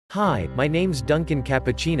Hi, my name's Duncan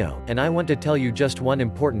Cappuccino, and I want to tell you just one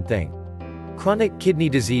important thing. Chronic kidney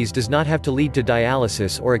disease does not have to lead to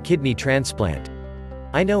dialysis or a kidney transplant.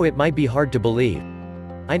 I know it might be hard to believe.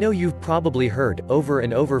 I know you've probably heard, over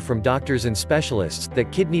and over from doctors and specialists,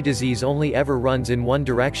 that kidney disease only ever runs in one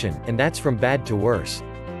direction, and that's from bad to worse.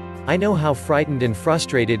 I know how frightened and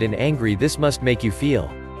frustrated and angry this must make you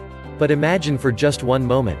feel. But imagine for just one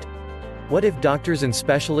moment. What if doctors and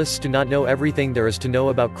specialists do not know everything there is to know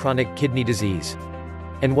about chronic kidney disease?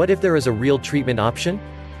 And what if there is a real treatment option?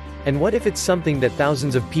 And what if it's something that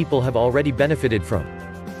thousands of people have already benefited from?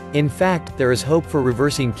 In fact, there is hope for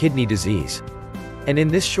reversing kidney disease. And in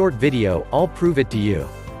this short video, I'll prove it to you.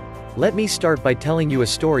 Let me start by telling you a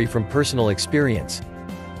story from personal experience.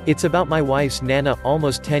 It's about my wife's Nana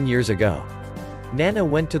almost 10 years ago. Nana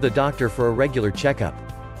went to the doctor for a regular checkup.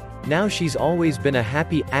 Now she's always been a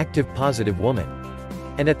happy, active, positive woman.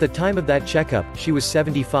 And at the time of that checkup, she was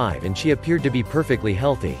 75 and she appeared to be perfectly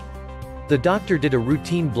healthy. The doctor did a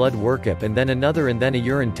routine blood workup and then another and then a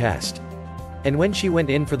urine test. And when she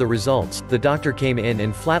went in for the results, the doctor came in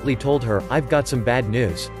and flatly told her, "I've got some bad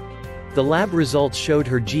news." The lab results showed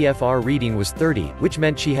her GFR reading was 30, which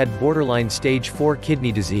meant she had borderline stage 4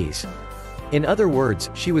 kidney disease. In other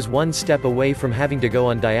words, she was one step away from having to go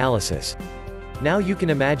on dialysis. Now you can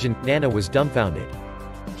imagine, Nana was dumbfounded.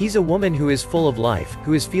 He's a woman who is full of life,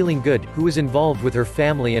 who is feeling good, who is involved with her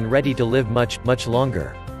family and ready to live much, much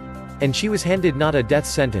longer. And she was handed not a death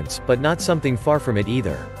sentence, but not something far from it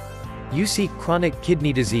either. You see, chronic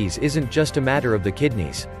kidney disease isn't just a matter of the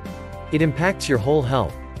kidneys. It impacts your whole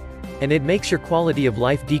health. And it makes your quality of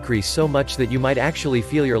life decrease so much that you might actually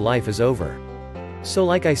feel your life is over. So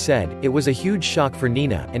like I said, it was a huge shock for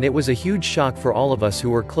Nina, and it was a huge shock for all of us who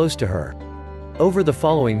were close to her. Over the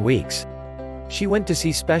following weeks, she went to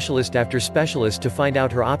see specialist after specialist to find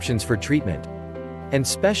out her options for treatment. And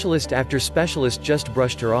specialist after specialist just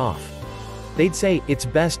brushed her off. They'd say, "It's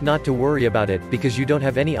best not to worry about it, because you don't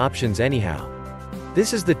have any options anyhow."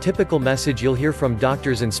 This is the typical message you'll hear from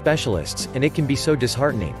doctors and specialists, and it can be so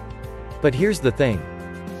disheartening. But here's the thing.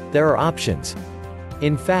 There are options.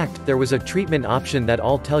 In fact, there was a treatment option that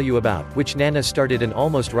I'll tell you about, which Nana started in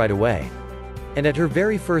almost right away. And at her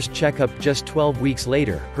very first checkup just 12 weeks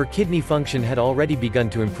later, her kidney function had already begun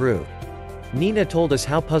to improve. Nina told us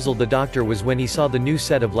how puzzled the doctor was when he saw the new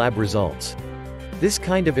set of lab results. This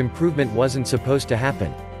kind of improvement wasn't supposed to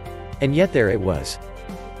happen. And yet there it was.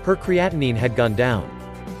 Her creatinine had gone down.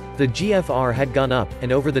 The GFR had gone up,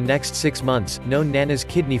 and over the next 6 months, Nana's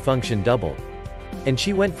kidney function doubled. And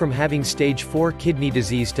she went from having stage 4 kidney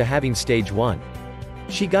disease to having stage 1.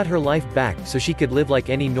 She got her life back so she could live like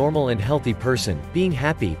any normal and healthy person, being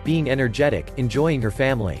happy, being energetic, enjoying her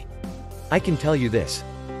family. I can tell you this.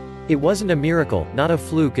 It wasn't a miracle, not a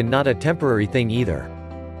fluke, and not a temporary thing either.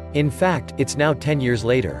 In fact, it's now 10 years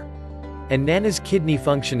later. And Nana's kidney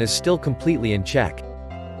function is still completely in check.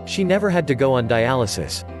 She never had to go on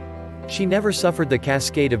dialysis. She never suffered the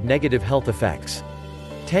cascade of negative health effects.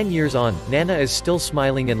 10 years on, Nana is still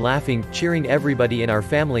smiling and laughing, cheering everybody in our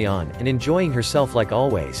family on, and enjoying herself like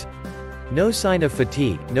always. No sign of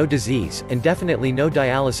fatigue, no disease, and definitely no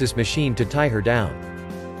dialysis machine to tie her down.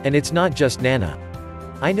 And it's not just Nana.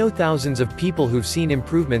 I know thousands of people who've seen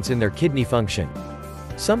improvements in their kidney function.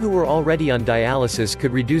 Some who were already on dialysis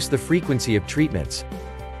could reduce the frequency of treatments.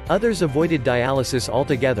 Others avoided dialysis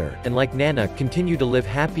altogether, and like Nana, continue to live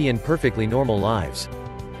happy and perfectly normal lives.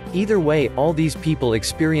 Either way, all these people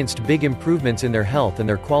experienced big improvements in their health and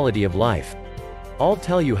their quality of life. I'll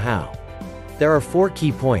tell you how. There are 4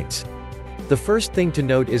 key points. The first thing to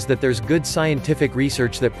note is that there's good scientific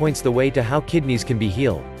research that points the way to how kidneys can be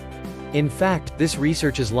healed. In fact, this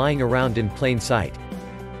research is lying around in plain sight.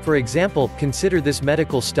 For example, consider this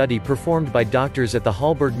medical study performed by doctors at the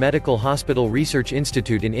Halberg Medical Hospital Research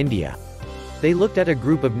Institute in India. They looked at a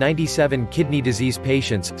group of 97 kidney disease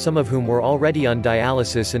patients, some of whom were already on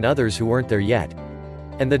dialysis and others who weren't there yet.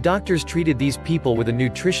 And the doctors treated these people with a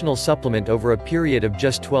nutritional supplement over a period of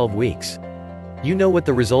just 12 weeks. You know what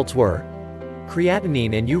the results were?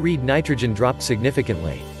 Creatinine and urine nitrogen dropped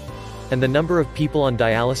significantly. And the number of people on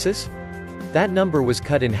dialysis? That number was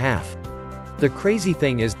cut in half. The crazy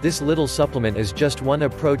thing is, this little supplement is just one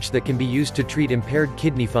approach that can be used to treat impaired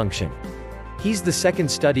kidney function. He's the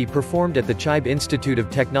second study performed at the Chiba Institute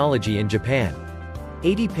of Technology in Japan.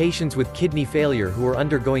 80 patients with kidney failure who were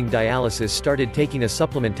undergoing dialysis started taking a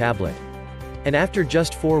supplement tablet. And after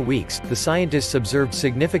just 4 weeks, the scientists observed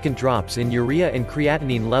significant drops in urea and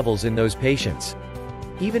creatinine levels in those patients.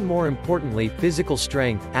 Even more importantly, physical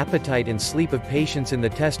strength, appetite and sleep of patients in the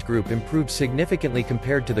test group improved significantly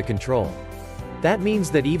compared to the control. That means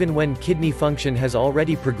that even when kidney function has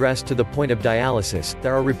already progressed to the point of dialysis,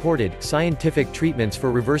 there are reported, scientific treatments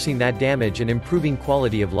for reversing that damage and improving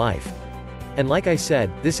quality of life. And like I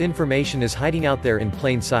said, this information is hiding out there in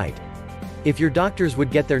plain sight. If your doctors would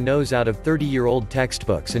get their nose out of 30-year-old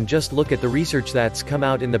textbooks and just look at the research that's come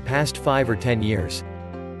out in the past 5 or 10 years,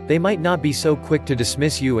 they might not be so quick to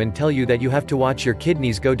dismiss you and tell you that you have to watch your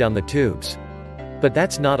kidneys go down the tubes. But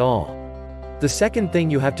that's not all. The second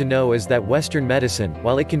thing you have to know is that Western medicine,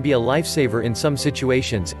 while it can be a lifesaver in some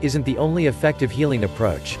situations, isn't the only effective healing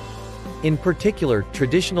approach. In particular,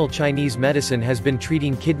 traditional Chinese medicine has been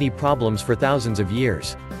treating kidney problems for thousands of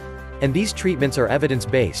years. And these treatments are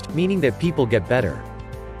evidence-based, meaning that people get better.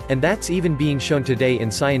 And that's even being shown today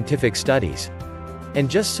in scientific studies. And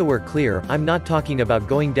just so we're clear, I'm not talking about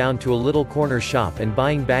going down to a little corner shop and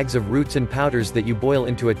buying bags of roots and powders that you boil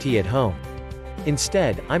into a tea at home.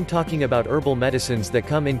 Instead, I'm talking about herbal medicines that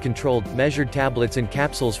come in controlled, measured tablets and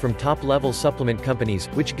capsules from top-level supplement companies,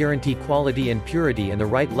 which guarantee quality and purity and the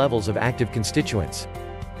right levels of active constituents.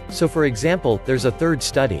 So for example, there's a third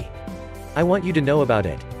study. I want you to know about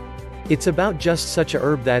it. It's about just such a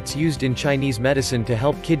herb that's used in Chinese medicine to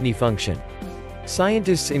help kidney function.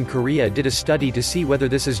 Scientists in Korea did a study to see whether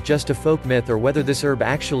this is just a folk myth or whether this herb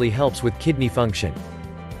actually helps with kidney function.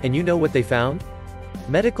 And you know what they found?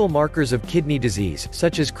 Medical markers of kidney disease,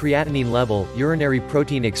 such as creatinine level, urinary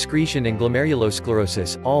protein excretion and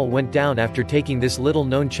glomerulosclerosis, all went down after taking this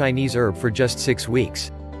little-known Chinese herb for just 6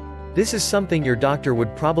 weeks. This is something your doctor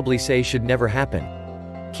would probably say should never happen.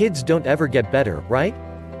 Kids don't ever get better, right?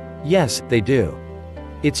 Yes, they do.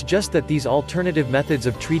 It's just that these alternative methods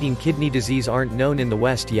of treating kidney disease aren't known in the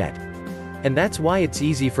West yet. And that's why it's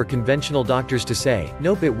easy for conventional doctors to say,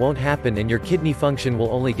 nope, it won't happen and your kidney function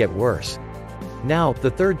will only get worse. Now, the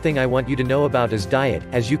third thing I want you to know about is diet,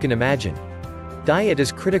 as you can imagine. Diet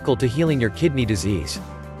is critical to healing your kidney disease.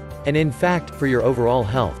 And in fact, for your overall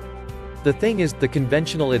health. The thing is, the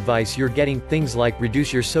conventional advice you're getting, things like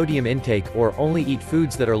reduce your sodium intake or only eat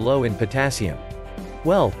foods that are low in potassium.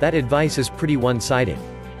 Well, that advice is pretty one-sided.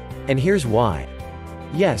 And here's why.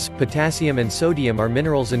 Yes, potassium and sodium are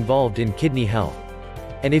minerals involved in kidney health.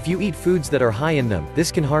 And if you eat foods that are high in them,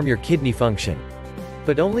 this can harm your kidney function.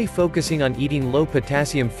 But only focusing on eating low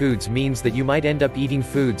potassium foods means that you might end up eating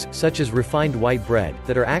foods, such as refined white bread,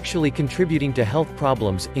 that are actually contributing to health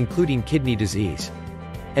problems, including kidney disease.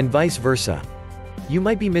 And vice versa. You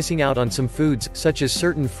might be missing out on some foods, such as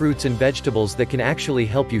certain fruits and vegetables that can actually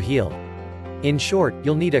help you heal. In short,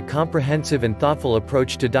 you'll need a comprehensive and thoughtful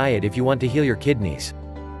approach to diet if you want to heal your kidneys.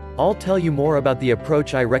 I'll tell you more about the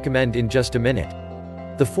approach I recommend in just a minute.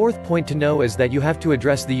 The fourth point to know is that you have to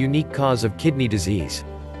address the unique cause of kidney disease.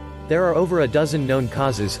 There are over a dozen known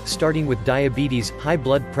causes, starting with diabetes, high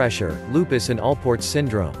blood pressure, lupus and Alport's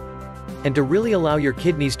syndrome. And to really allow your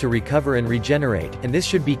kidneys to recover and regenerate, and this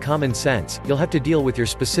should be common sense, you'll have to deal with your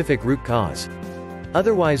specific root cause.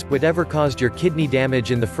 Otherwise, whatever caused your kidney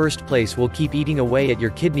damage in the first place will keep eating away at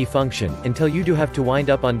your kidney function, until you do have to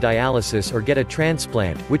wind up on dialysis or get a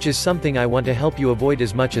transplant, which is something I want to help you avoid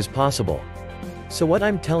as much as possible. So what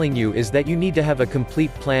I'm telling you is that you need to have a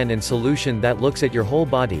complete plan and solution that looks at your whole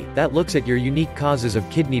body, that looks at your unique causes of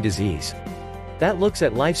kidney disease. That looks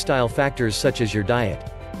at lifestyle factors such as your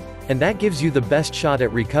diet. And that gives you the best shot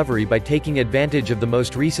at recovery by taking advantage of the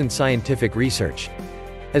most recent scientific research.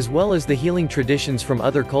 As well as the healing traditions from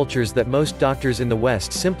other cultures that most doctors in the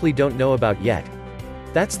West simply don't know about yet.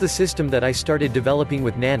 That's the system that I started developing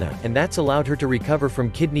with Nana, and that's allowed her to recover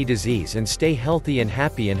from kidney disease and stay healthy and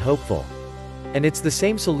happy and hopeful. And it's the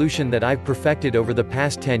same solution that I've perfected over the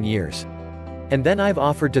past 10 years. And then I've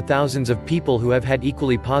offered to thousands of people who have had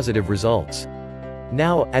equally positive results.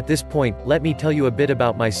 Now, at this point, let me tell you a bit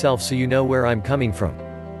about myself so you know where I'm coming from.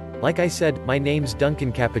 Like I said, my name's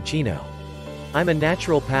Duncan Cappuccino. I'm a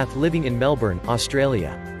naturopath living in Melbourne,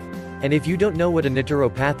 Australia. And if you don't know what a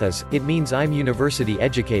naturopath is, it means I'm university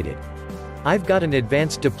educated. I've got an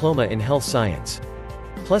advanced diploma in health science.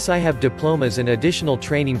 Plus I have diplomas and additional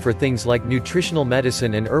training for things like nutritional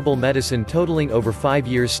medicine and herbal medicine totaling over 5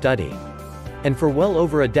 years study. And for well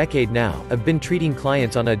over a decade now, I've been treating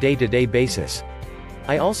clients on a day-to-day basis.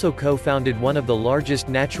 I also co-founded one of the largest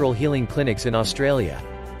natural healing clinics in Australia.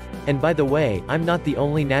 And by the way, I'm not the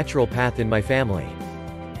only naturopath in my family.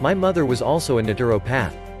 My mother was also a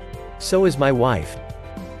naturopath. So is my wife.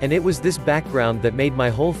 And it was this background that made my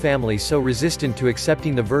whole family so resistant to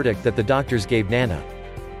accepting the verdict that the doctors gave Nana.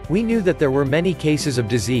 We knew that there were many cases of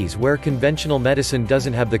disease where conventional medicine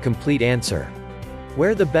doesn't have the complete answer.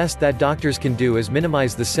 Where the best that doctors can do is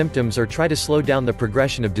minimize the symptoms or try to slow down the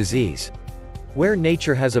progression of disease. Where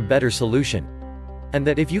nature has a better solution. And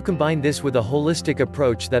that if you combine this with a holistic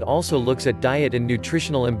approach that also looks at diet and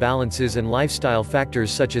nutritional imbalances and lifestyle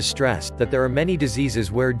factors such as stress, that there are many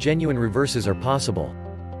diseases where genuine reverses are possible.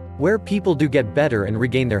 Where people do get better and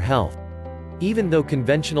regain their health. Even though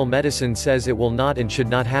conventional medicine says it will not and should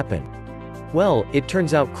not happen. Well, it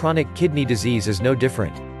turns out chronic kidney disease is no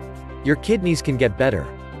different. Your kidneys can get better.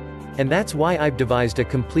 And that's why I've devised a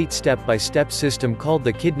complete step-by-step system called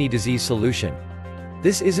the Kidney Disease Solution.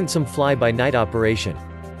 This isn't some fly-by-night operation.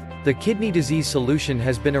 The Kidney Disease Solution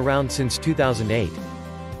has been around since 2008.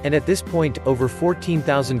 And at this point, over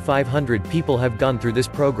 14,500 people have gone through this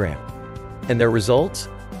program. And their results?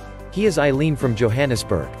 He is Eileen from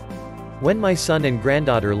Johannesburg. When my son and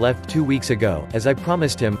granddaughter left 2 weeks ago, as I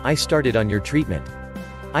promised him, I started on your treatment.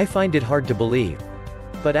 I find it hard to believe.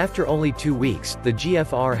 But after only 2 weeks, the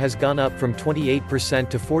GFR has gone up from 28%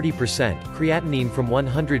 to 40%, creatinine from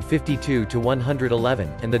 152 to 111,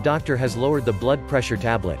 and the doctor has lowered the blood pressure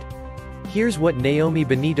tablet. Here's what Naomi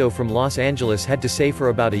Benito from Los Angeles had to say for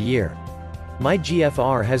about a year. My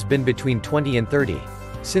GFR has been between 20 and 30.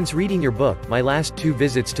 Since reading your book, my last 2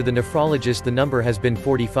 visits to the nephrologist, the number has been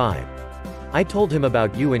 45. I told him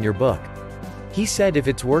about you and your book. He said if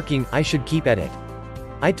it's working, I should keep at it.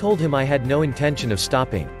 I told him I had no intention of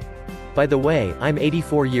stopping. By the way, I'm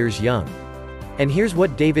 84 years young. And here's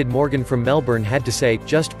what David Morgan from Melbourne had to say,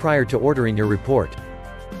 just prior to ordering your report.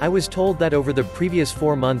 I was told that over the previous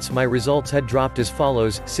 4 months my results had dropped as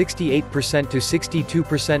follows: 68% to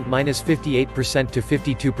 62% minus 58% to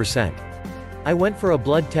 52%. I went for a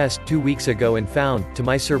blood test 2 weeks ago and found, to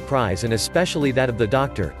my surprise and especially that of the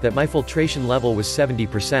doctor, that my filtration level was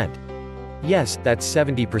 70%. Yes, that's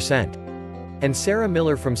 70%. And Sarah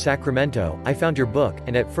Miller from Sacramento, I found your book,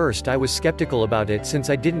 and at first I was skeptical about it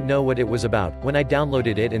since I didn't know what it was about. When I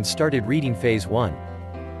downloaded it and started reading phase 1,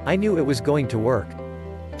 I knew it was going to work.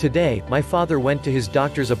 Today, my father went to his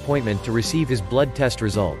doctor's appointment to receive his blood test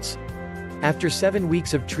results. After 7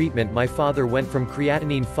 weeks of treatment, my father went from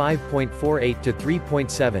creatinine 5.48 to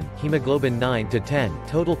 3.7, hemoglobin 9 to 10,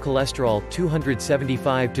 total cholesterol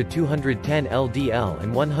 275 to 210 LDL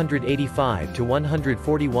and 185 to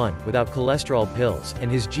 141, without cholesterol pills, and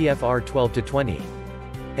his GFR 12 to 20.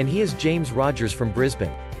 And he is James Rogers from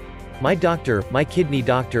Brisbane. My doctor, my kidney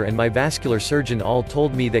doctor and my vascular surgeon all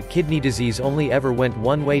told me that kidney disease only ever went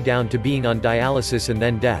one way, down to being on dialysis and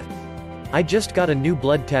then death. I just got a new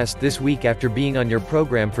blood test this week after being on your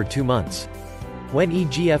program for 2 months. When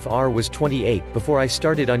eGFR was 28 before I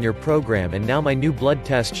started on your program, and now my new blood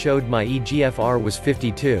test showed my eGFR was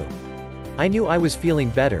 52. I knew I was feeling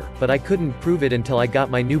better, but I couldn't prove it until I got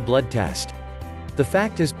my new blood test. The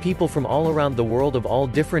fact is, people from all around the world of all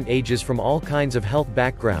different ages, from all kinds of health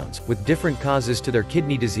backgrounds, with different causes to their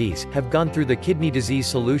kidney disease, have gone through the Kidney Disease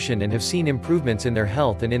Solution and have seen improvements in their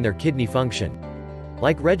health and in their kidney function.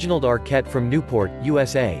 Like Reginald Arquette from Newport,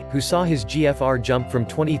 USA, who saw his GFR jump from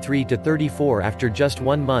 23 to 34 after just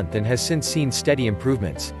 1 month and has since seen steady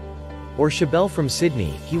improvements. Or Shabelle from Sydney,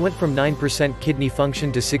 he went from 9% kidney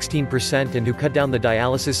function to 16% and who cut down the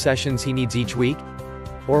dialysis sessions he needs each week.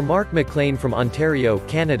 Or Mark McLean from Ontario,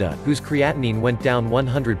 Canada, whose creatinine went down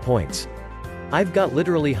 100 points. I've got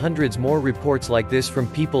literally hundreds more reports like this from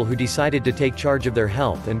people who decided to take charge of their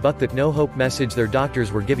health and buck that no hope message their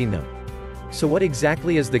doctors were giving them. So what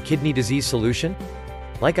exactly is the Kidney Disease Solution?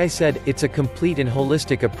 Like I said, it's a complete and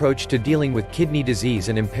holistic approach to dealing with kidney disease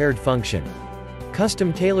and impaired function.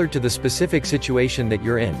 Custom tailored to the specific situation that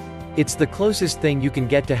you're in. It's the closest thing you can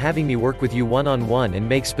get to having me work with you one-on-one and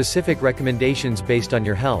make specific recommendations based on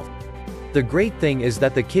your health. The great thing is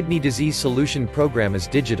that the Kidney Disease Solution program is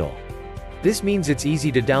digital. This means it's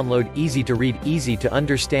easy to download, easy to read, easy to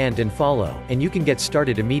understand and follow, and you can get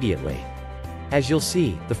started immediately. As you'll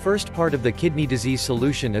see, the first part of the Kidney Disease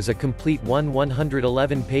Solution is a complete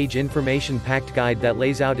 111-page information-packed guide that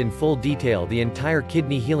lays out in full detail the entire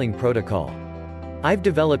kidney healing protocol I've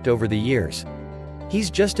developed over the years. Here's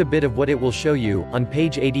just a bit of what it will show you. On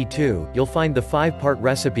page 82, you'll find the 5-part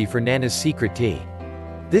recipe for Nana's secret tea.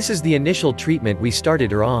 This is the initial treatment we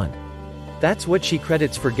started her on. That's what she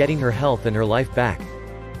credits for getting her health and her life back.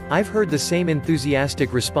 I've heard the same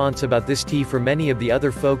enthusiastic response about this tea for many of the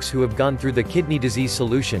other folks who have gone through the Kidney Disease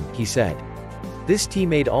Solution, he said. This tea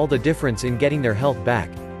made all the difference in getting their health back.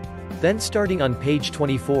 Then starting on page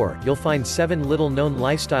 24, you'll find 7 little-known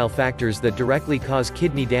lifestyle factors that directly cause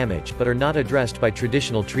kidney damage but are not addressed by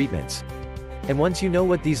traditional treatments. And once you know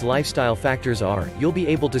what these lifestyle factors are, you'll be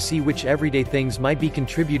able to see which everyday things might be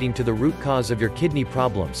contributing to the root cause of your kidney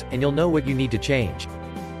problems, and you'll know what you need to change.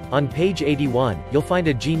 On page 81, you'll find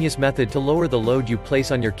a genius method to lower the load you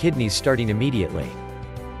place on your kidneys starting immediately.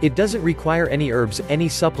 It doesn't require any herbs, any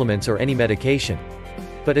supplements or any medication.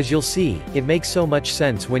 But as you'll see, it makes so much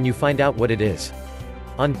sense when you find out what it is.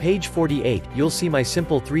 On page 48, you'll see my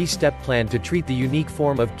simple 3-step plan to treat the unique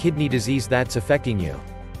form of kidney disease that's affecting you.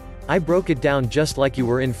 I broke it down just like you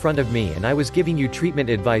were in front of me and I was giving you treatment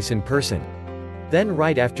advice in person. Then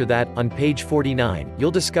right after that, on page 49,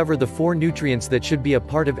 you'll discover the 4 nutrients that should be a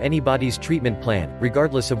part of anybody's treatment plan,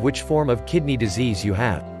 regardless of which form of kidney disease you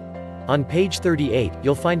have. On page 38,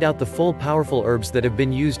 you'll find out the full powerful herbs that have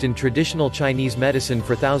been used in traditional Chinese medicine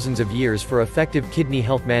for thousands of years for effective kidney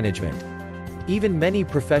health management. Even many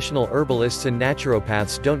professional herbalists and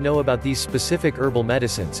naturopaths don't know about these specific herbal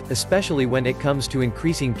medicines, especially when it comes to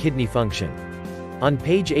increasing kidney function. On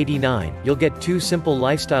page 89, you'll get 2 simple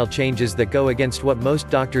lifestyle changes that go against what most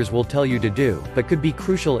doctors will tell you to do, but could be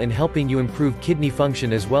crucial in helping you improve kidney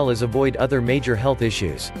function as well as avoid other major health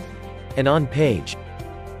issues. And on page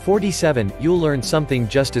 47, you'll learn something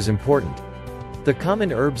just as important. The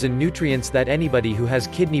common herbs and nutrients that anybody who has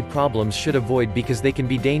kidney problems should avoid because they can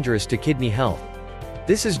be dangerous to kidney health.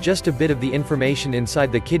 This is just a bit of the information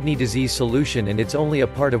inside the kidney disease solution, and it's only a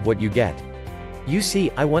part of what you get. You see,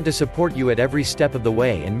 I want to support you at every step of the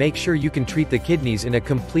way and make sure you can treat the kidneys in a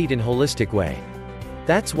complete and holistic way.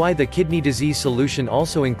 That's why the kidney disease solution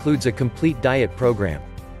also includes a complete diet program.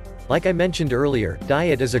 Like I mentioned earlier,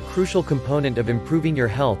 diet is a crucial component of improving your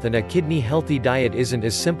health, and a kidney-healthy diet isn't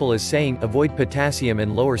as simple as saying, avoid potassium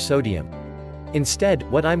and lower sodium. Instead,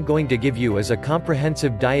 what I'm going to give you is a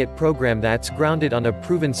comprehensive diet program that's grounded on a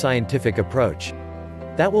proven scientific approach.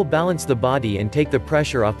 That will balance the body and take the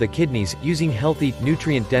pressure off the kidneys, using healthy,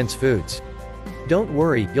 nutrient-dense foods. Don't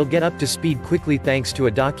worry, you'll get up to speed quickly thanks to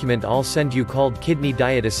a document I'll send you called Kidney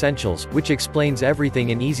Diet Essentials, which explains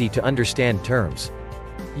everything in easy-to-understand terms.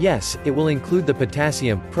 Yes, it will include the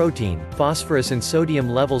potassium, protein, phosphorus and sodium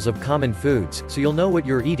levels of common foods, so you'll know what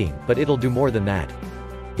you're eating, but it'll do more than that.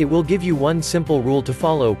 It will give you one simple rule to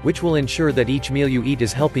follow, which will ensure that each meal you eat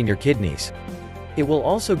is helping your kidneys. It will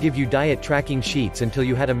also give you diet tracking sheets until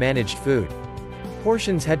you had a managed food.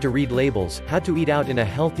 Portions had to read labels, how to eat out in a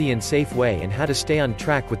healthy and safe way, and how to stay on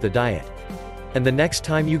track with the diet. And the next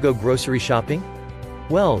time you go grocery shopping?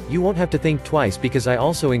 Well, you won't have to think twice because I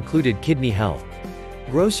also included kidney health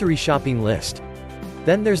grocery shopping list.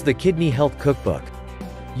 Then there's the Kidney Health Cookbook.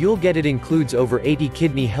 You'll get it includes over 80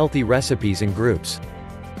 kidney healthy recipes and groups.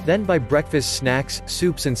 Then by breakfast snacks,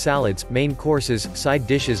 soups and salads, main courses, side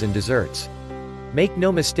dishes and desserts. Make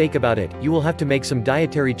no mistake about it, you will have to make some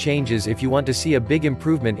dietary changes if you want to see a big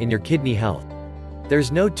improvement in your kidney health.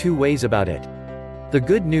 There's no two ways about it. The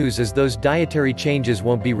good news is those dietary changes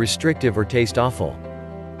won't be restrictive or taste awful.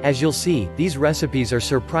 As you'll see, these recipes are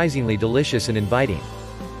surprisingly delicious and inviting.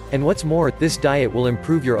 And what's more, this diet will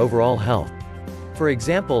improve your overall health. For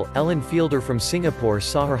example, Ellen Fielder from Singapore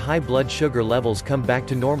saw her high blood sugar levels come back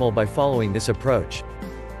to normal by following this approach.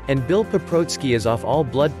 And Bill Paprotsky is off all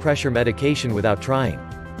blood pressure medication without trying.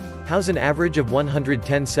 How's an average of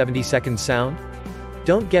 110/70 seconds sound?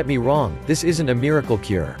 Don't get me wrong, this isn't a miracle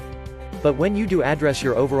cure. But when you do address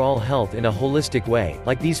your overall health in a holistic way,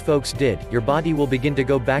 like these folks did, your body will begin to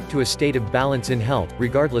go back to a state of balance in health,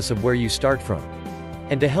 regardless of where you start from.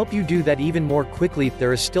 And to help you do that even more quickly,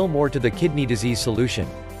 there is still more to the kidney disease solution.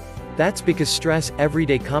 That's because stress,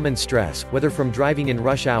 everyday common stress, whether from driving in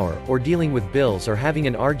rush hour, or dealing with bills, or having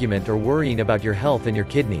an argument, or worrying about your health and your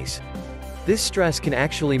kidneys. This stress can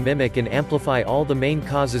actually mimic and amplify all the main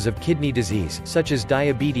causes of kidney disease, such as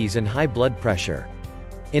diabetes and high blood pressure.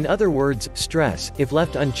 In other words, stress, if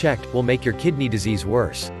left unchecked, will make your kidney disease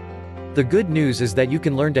worse. The good news is that you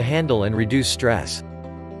can learn to handle and reduce stress.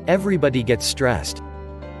 Everybody gets stressed.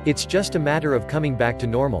 It's just a matter of coming back to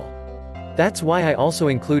normal. That's why I also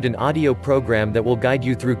include an audio program that will guide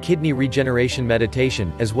you through kidney regeneration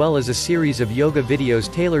meditation, as well as a series of yoga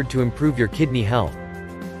videos tailored to improve your kidney health.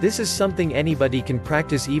 This is something anybody can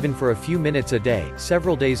practice even for a few minutes a day,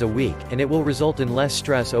 several days a week, and it will result in less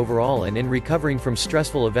stress overall and in recovering from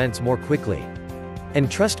stressful events more quickly. And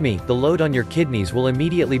trust me, the load on your kidneys will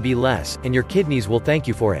immediately be less, and your kidneys will thank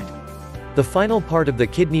you for it. The final part of the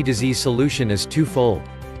kidney disease solution is twofold.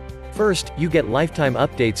 First, you get lifetime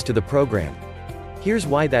updates to the program. Here's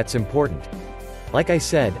why that's important. Like I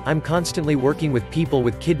said, I'm constantly working with people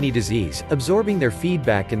with kidney disease, absorbing their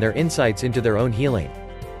feedback and their insights into their own healing.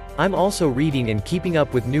 I'm also reading and keeping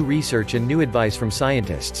up with new research and new advice from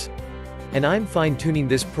scientists. And I'm fine-tuning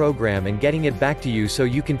this program and getting it back to you so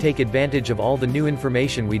you can take advantage of all the new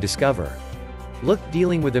information we discover. Look,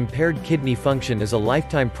 dealing with impaired kidney function is a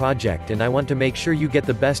lifetime project, and I want to make sure you get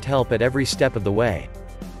the best help at every step of the way.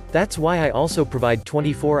 That's why I also provide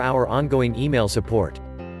 24-hour ongoing email support.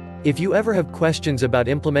 If you ever have questions about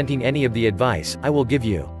implementing any of the advice I will give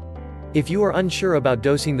you, If you are unsure about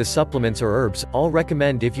dosing the supplements or herbs, I'll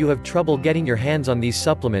recommend if you have trouble getting your hands on these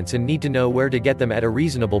supplements and need to know where to get them at a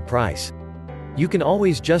reasonable price. You can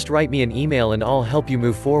always just write me an email and I'll help you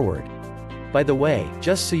move forward. By the way,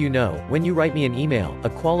 just so you know, when you write me an email, a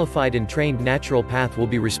qualified and trained naturopath will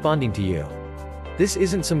be responding to you. This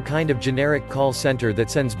isn't some kind of generic call center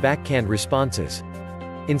that sends backhand responses.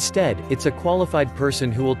 Instead, it's a qualified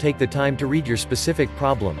person who will take the time to read your specific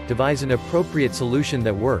problem, devise an appropriate solution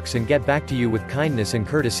that works and get back to you with kindness and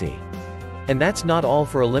courtesy. And that's not all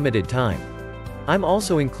for a limited time. I'm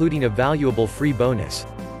also including a valuable free bonus.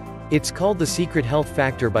 It's called The Secret Health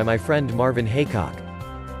Factor by my friend Marvin Haycock.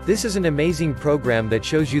 This is an amazing program that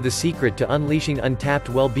shows you the secret to unleashing untapped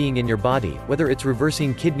well-being in your body, whether it's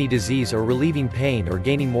reversing kidney disease or relieving pain or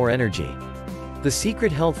gaining more energy. The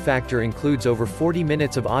Secret Health Factor includes over 40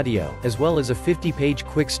 minutes of audio, as well as a 50-page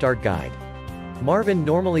quick start guide. Marvin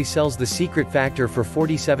normally sells The Secret Factor for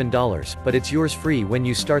 $47, but it's yours free when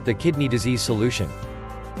you start the kidney disease solution.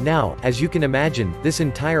 Now, as you can imagine, this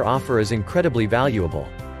entire offer is incredibly valuable.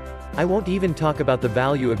 I won't even talk about the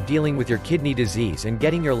value of dealing with your kidney disease and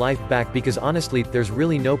getting your life back because honestly, there's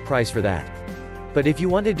really no price for that. But if you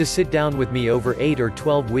wanted to sit down with me over 8 or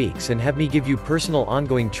 12 weeks and have me give you personal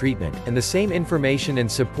ongoing treatment, and the same information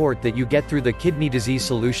and support that you get through the kidney disease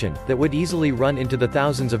solution, that would easily run into the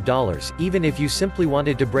thousands of dollars, even if you simply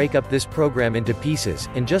wanted to break up this program into pieces,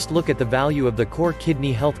 and just look at the value of the core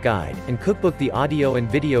kidney health guide, and cookbook, the audio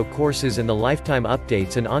and video courses and the lifetime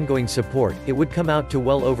updates and ongoing support, it would come out to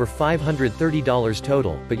well over $530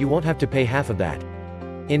 total, but you won't have to pay half of that.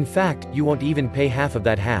 In fact, you won't even pay half of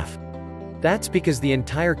that half. That's because the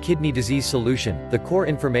entire kidney disease solution, the core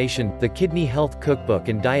information, the kidney health cookbook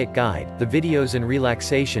and diet guide, the videos and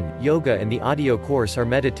relaxation, yoga and the audio course are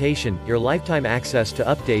meditation, your lifetime access to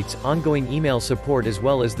updates, ongoing email support as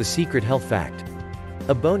well as the secret health fact.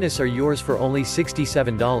 A bonus are yours for only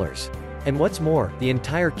 $67. And what's more, the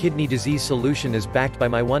entire kidney disease solution is backed by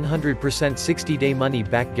my 100% 60-day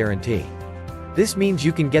money-back guarantee. This means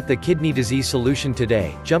you can get the kidney disease solution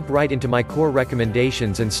today, jump right into my core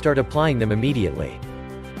recommendations and start applying them immediately.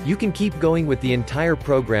 You can keep going with the entire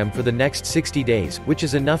program for the next 60 days, which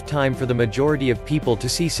is enough time for the majority of people to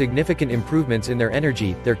see significant improvements in their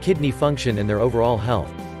energy, their kidney function and their overall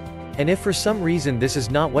health. And if for some reason this is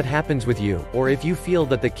not what happens with you, or if you feel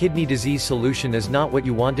that the kidney disease solution is not what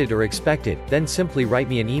you wanted or expected, then simply write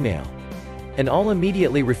me an email. And I'll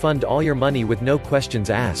immediately refund all your money with no questions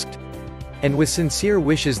asked. And with sincere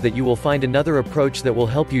wishes that you will find another approach that will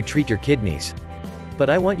help you treat your kidneys. But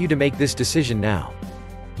I want you to make this decision now.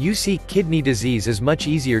 You see, kidney disease is much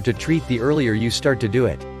easier to treat the earlier you start to do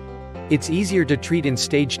it. It's easier to treat in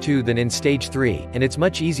stage 2 than in stage 3, and it's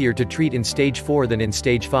much easier to treat in stage 4 than in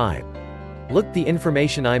stage 5. Look, the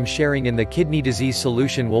information I'm sharing in the kidney disease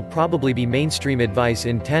solution will probably be mainstream advice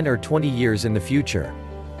in 10 or 20 years in the future.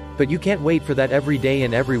 But you can't wait for that. Every day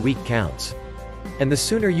and every week counts. And the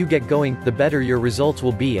sooner you get going, the better your results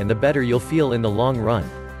will be and the better you'll feel in the long run.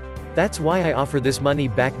 That's why I offer this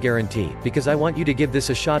money-back guarantee, because I want you to give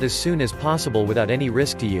this a shot as soon as possible without any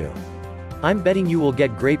risk to you. I'm betting you will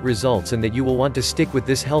get great results and that you will want to stick with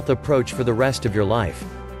this health approach for the rest of your life.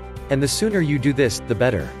 And the sooner you do this, the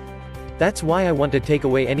better. That's why I want to take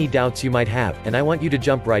away any doubts you might have, and I want you to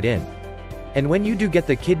jump right in. And when you do get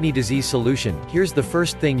the kidney disease solution, here's the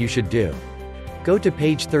first thing you should do. Go to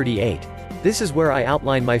page 38. This is where I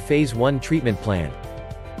outline my phase 1 treatment plan.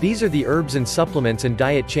 These are the herbs and supplements and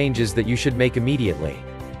diet changes that you should make immediately.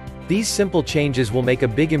 These simple changes will make a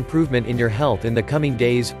big improvement in your health in the coming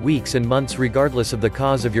days, weeks and months regardless of the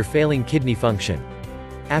cause of your failing kidney function.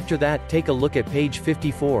 After that, take a look at page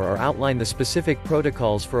 54 or outline the specific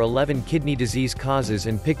protocols for 11 kidney disease causes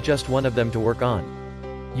and pick just one of them to work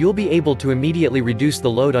on. You'll be able to immediately reduce the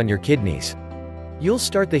load on your kidneys. You'll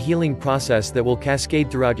start the healing process that will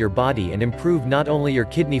cascade throughout your body and improve not only your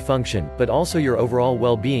kidney function, but also your overall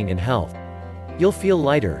well-being and health. You'll feel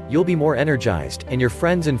lighter, you'll be more energized, and your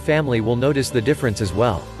friends and family will notice the difference as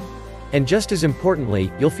well. And just as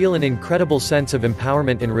importantly, you'll feel an incredible sense of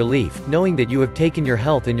empowerment and relief, knowing that you have taken your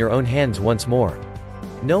health in your own hands once more.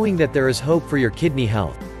 Knowing that there is hope for your kidney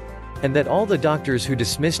health. And that all the doctors who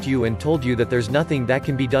dismissed you and told you that there's nothing that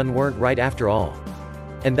can be done weren't right after all.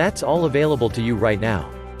 And that's all available to you right now.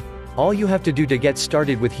 All you have to do to get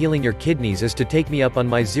started with healing your kidneys is to take me up on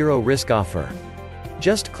my zero-risk offer.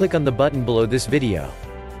 Just click on the button below this video.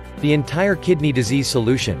 The entire kidney disease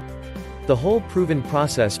solution. The whole proven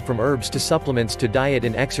process, from herbs to supplements to diet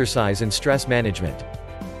and exercise and stress management.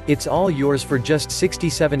 It's all yours for just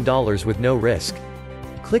 $67 with no risk.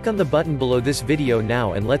 Click on the button below this video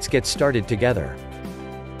now and let's get started together.